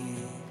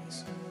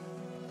kings.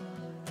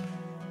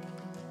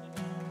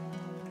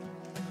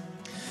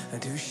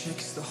 And who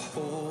shakes the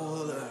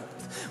whole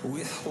earth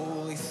with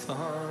holy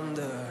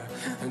thunder,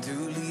 and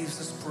who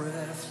leaves us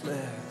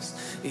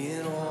breathless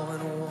in awe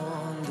and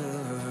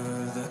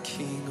wonder, the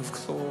King of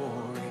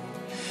glory,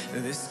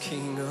 this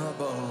King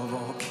above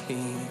all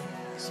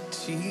kings,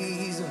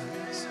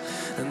 Jesus.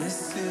 And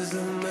this is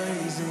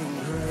amazing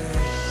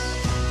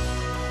grace,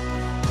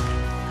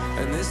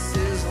 and this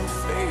is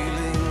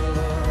unfailing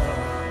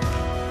love.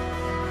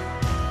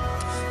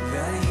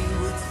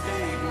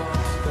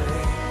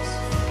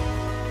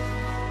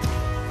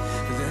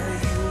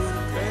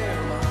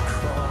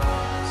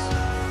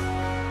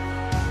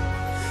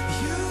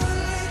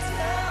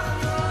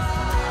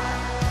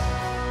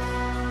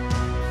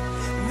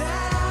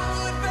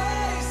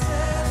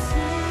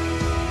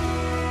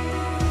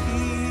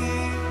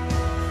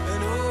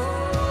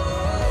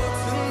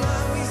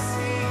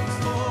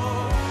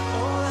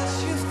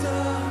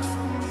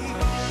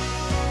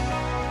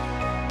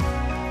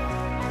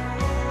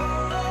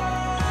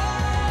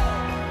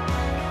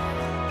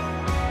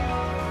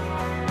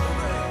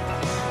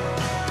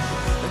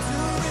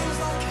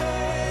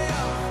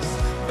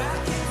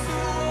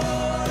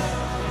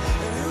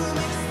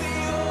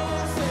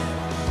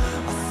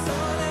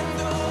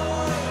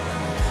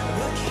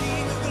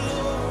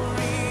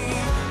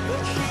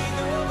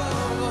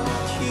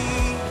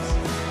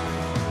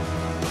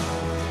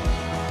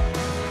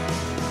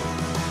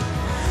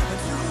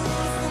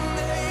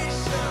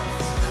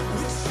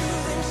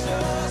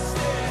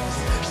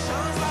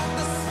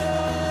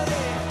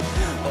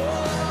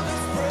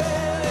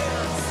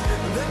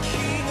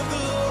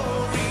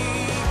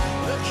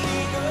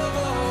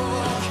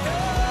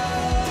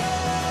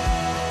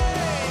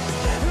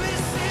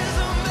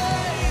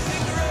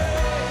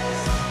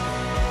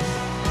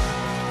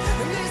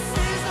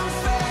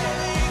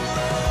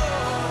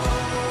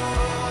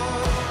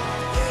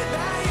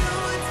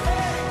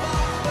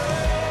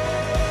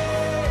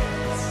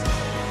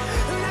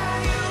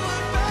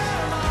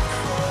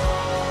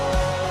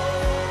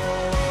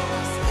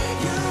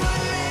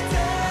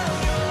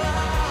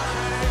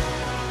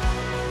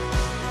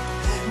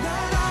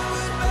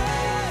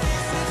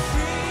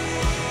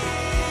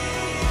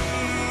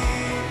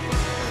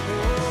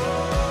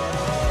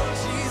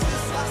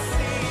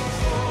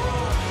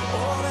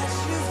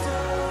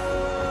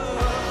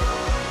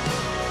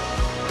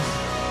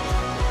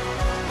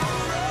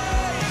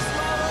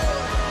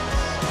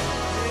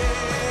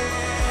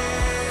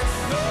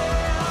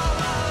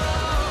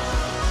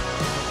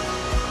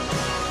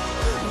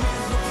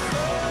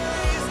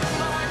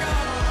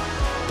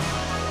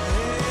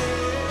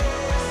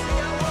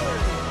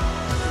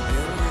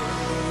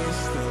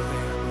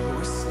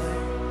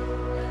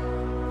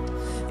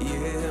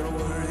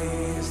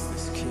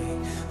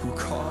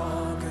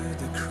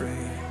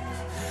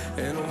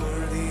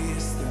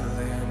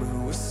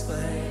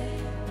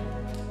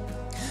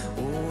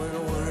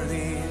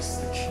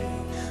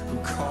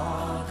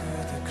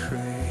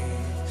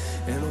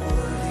 and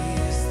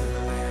worthy is the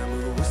Lamb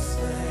who was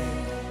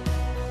slain.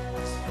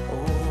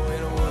 Oh,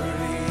 and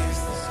worthy is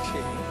this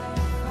King,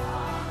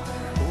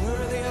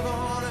 worthy of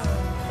honor.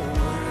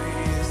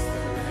 Worthy is the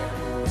Lamb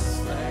who was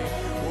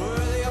slain,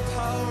 worthy of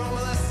power and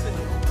blessing.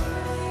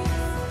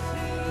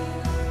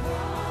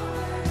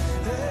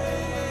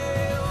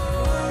 Hey,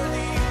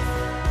 worthy.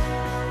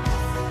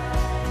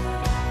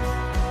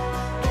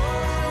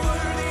 Oh,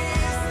 worthy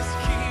is this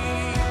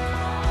King.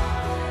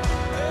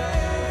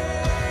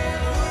 Hey,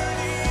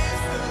 worthy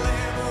is the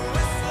Lamb who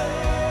was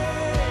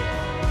slain.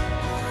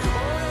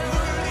 Oh,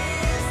 worthy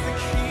is the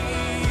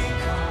King.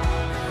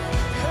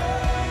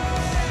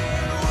 Hey,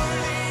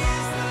 worthy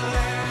is the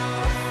Lamb.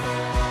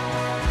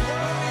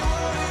 Worthy,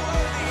 worthy,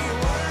 worthy,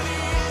 worthy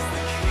is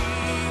the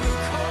King who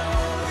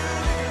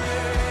conquered the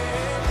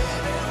grave.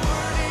 And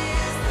worthy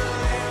is the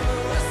Lamb who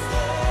was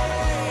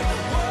slain.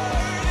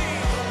 Worthy,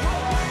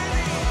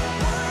 worthy,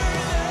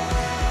 worthy.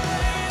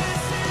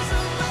 This is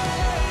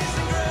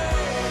amazing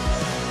grace.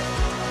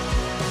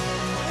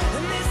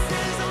 And this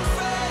is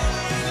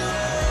unfailing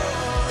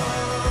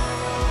love.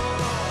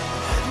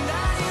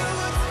 That you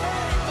would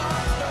take my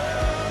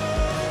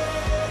place,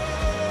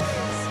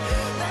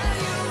 that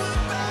you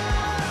would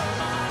bear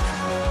my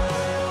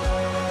cross,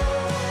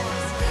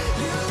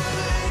 you would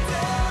lay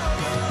down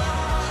your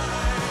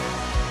life,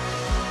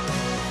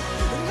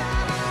 and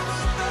that I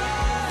would be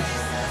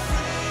set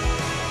free.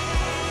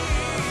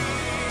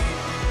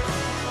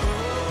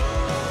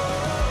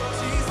 Oh,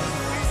 Jesus,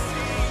 we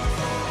sing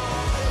for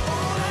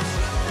all that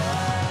you've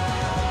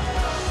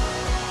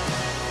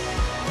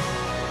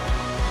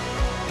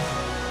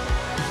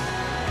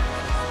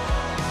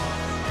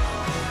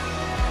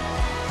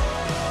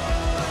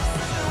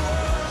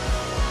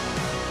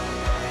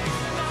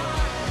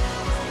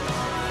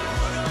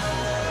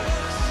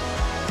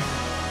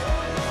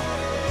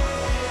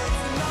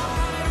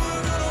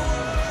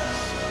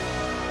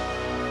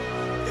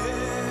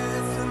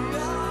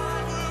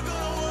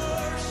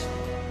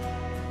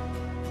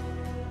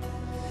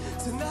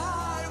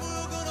Tonight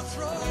we're gonna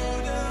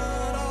throw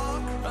down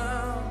our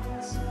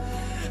crowns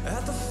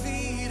at the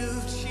feet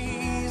of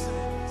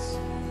Jesus.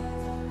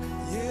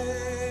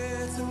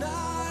 Yeah,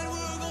 tonight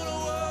we're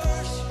gonna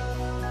worship.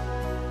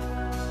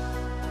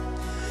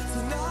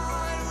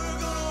 Tonight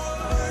we're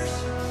gonna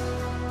worship.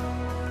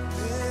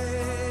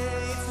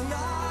 Yeah,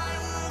 tonight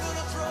we're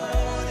gonna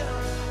throw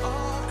down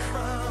our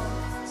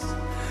crowns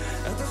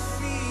at the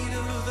feet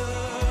of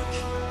the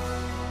King.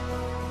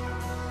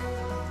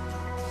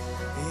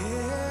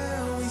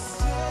 Yeah, we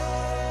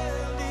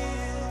stand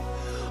in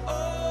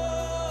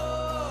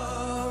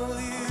awe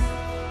of you.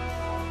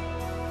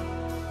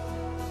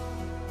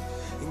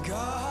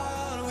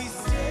 God, we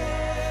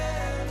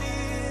stand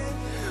in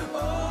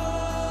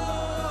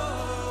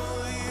awe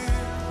of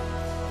you.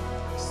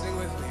 Sing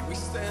with me, we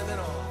stand in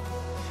awe.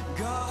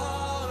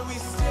 God, we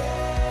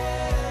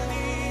stand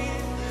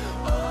in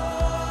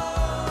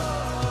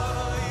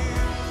awe of you.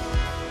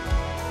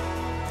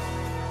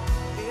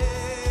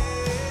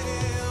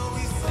 Yeah,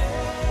 we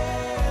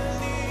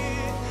stand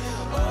in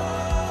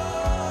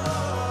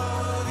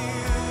awe of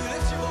you.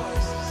 Lift your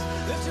voices,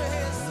 lift your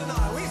hands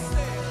tonight. We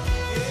stand,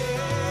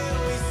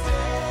 yeah, we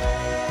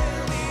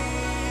stand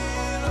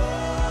in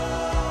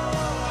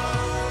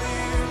awe of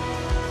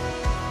you.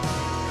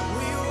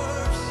 We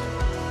worship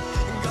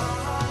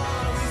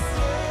God. We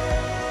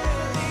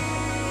stand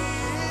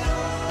in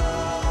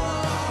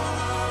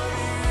awe of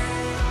you.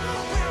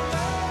 We're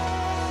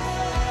amazed,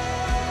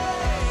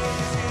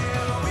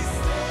 yeah, we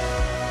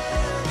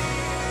stand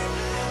in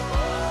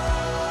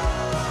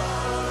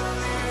awe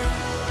of you.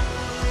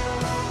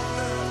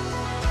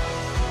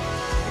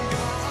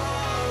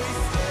 God, we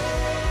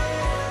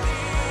stand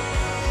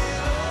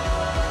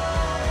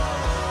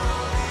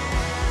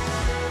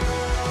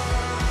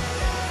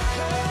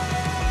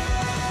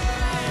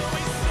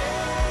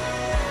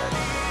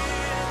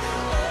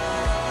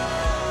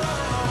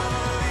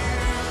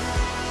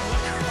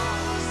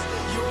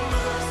in your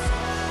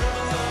mercy,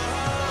 your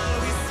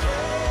love. We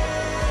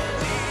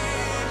stand in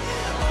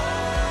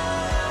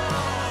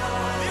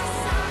your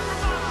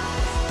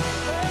sacrifice.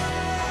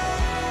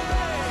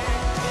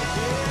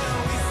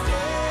 Yeah, we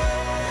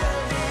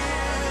stand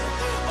in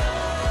awe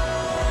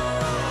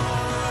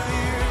of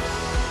you.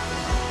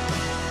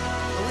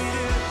 We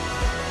do.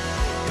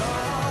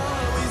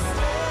 God, we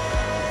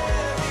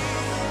stand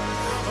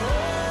in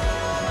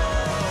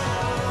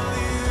awe of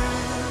you.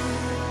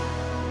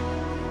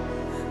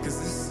 'Cause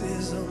this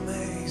is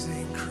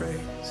amazing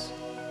grace.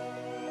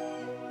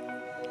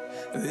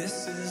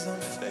 This is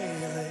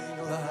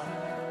unfailing love.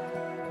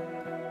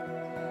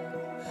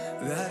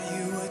 That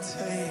you would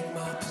take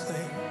my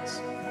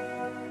place,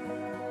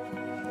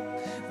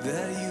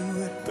 that you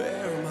would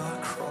bear my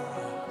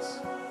cross,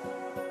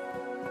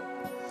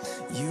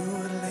 you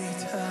would